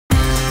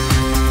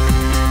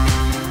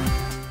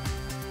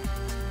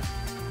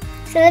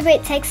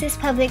Celebrate Texas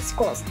Public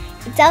Schools.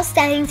 It's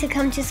outstanding to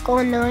come to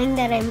school knowing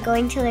that I'm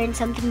going to learn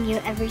something new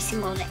every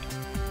single day.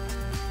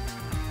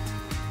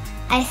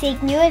 I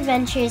seek new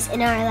adventures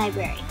in our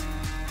library.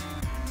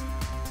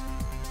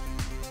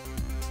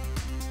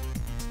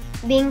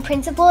 Being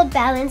principled,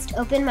 balanced,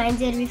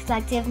 open-minded,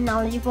 reflective,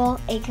 knowledgeable,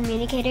 a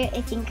communicator,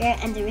 a thinker,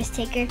 and a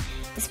risk-taker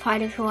is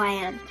part of who I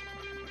am.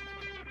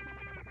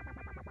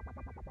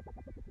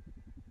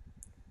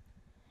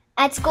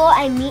 At school,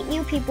 I meet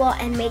new people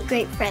and make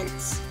great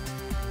friends.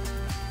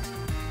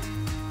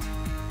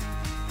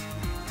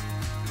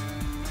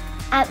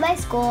 At my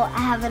school, I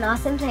have an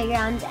awesome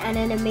playground and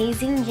an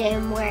amazing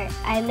gym where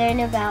I learn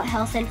about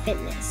health and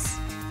fitness.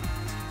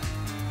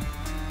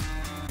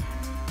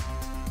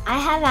 I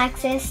have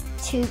access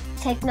to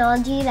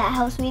technology that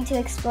helps me to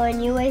explore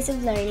new ways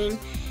of learning,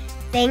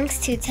 thanks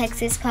to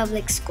Texas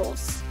Public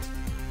Schools.